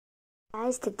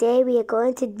Guys, today we are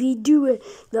going to be doing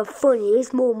the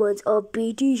funniest moments of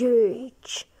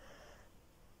BTH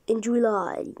in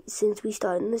July since we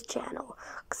started this channel.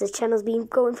 Because the channel's been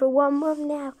going for 1 month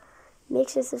now. Make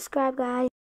sure to subscribe, guys.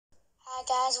 Hi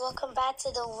guys, welcome back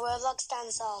to the Roblox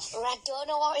dance off. I don't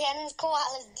know what we're going to call it.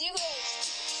 Let's do it.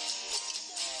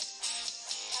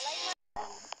 I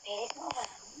like my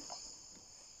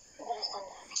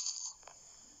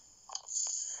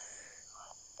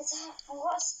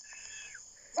what's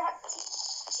that?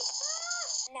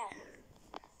 No.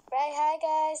 Right, hi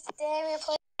guys. Today we're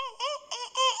playing.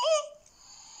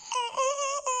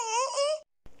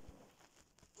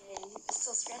 It's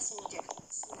so stressful, dude.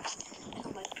 I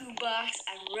got my boombox.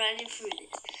 I'm running through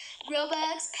this.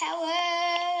 Roblox power.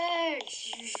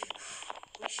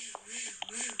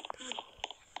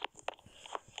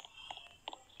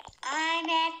 I'm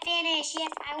at finish.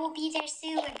 Yes, I will be there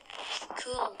soon.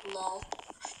 Cool, lol.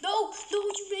 No, you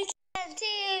make it.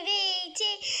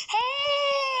 TVTH.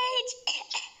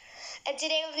 And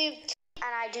today we'll be.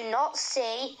 And I do not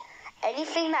see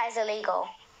anything that is illegal.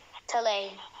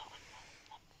 Tilly.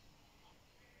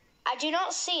 I do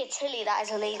not see a Tilly that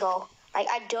is illegal. Like,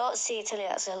 I don't see a Tilly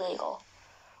that's illegal.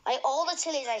 Like, all the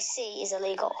Tillys I see is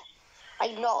illegal.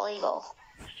 Like, not legal.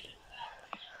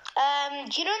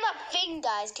 Do you know that thing,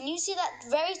 guys? Can you see that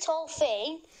very tall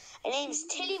thing? Her name's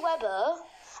Tilly Weber,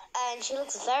 and she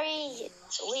looks very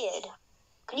weird.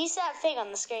 Can you see that thing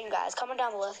on the screen, guys? Comment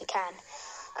down below if you can.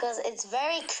 Because it's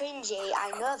very cringy.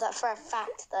 I know that for a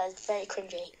fact that it's very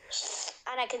cringy.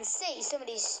 And I can see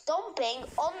somebody stomping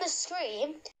on the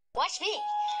screen. Watch me.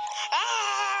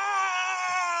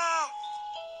 Ah!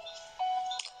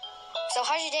 So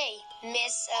how's your day,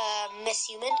 Miss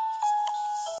Human?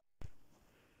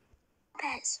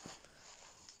 Pets.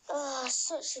 Oh,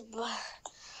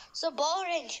 so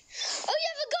boring. Oh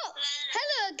yeah, I forgot.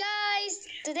 Hello guys.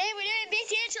 Today we're doing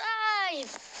BTH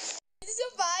Live. This is a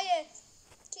fire.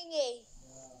 Kingy.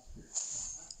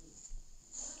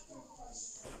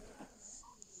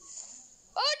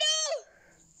 Oh no!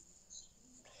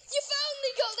 You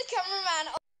finally got the cameraman.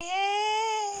 Oh,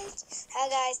 yes. Hi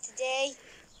guys, today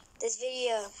this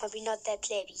video might be not that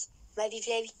plebby. Might be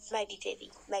plebby,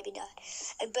 maybe not.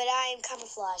 But I am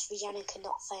camouflaged. Rihanna could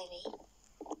not find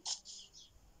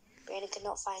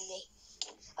me.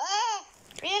 Ah!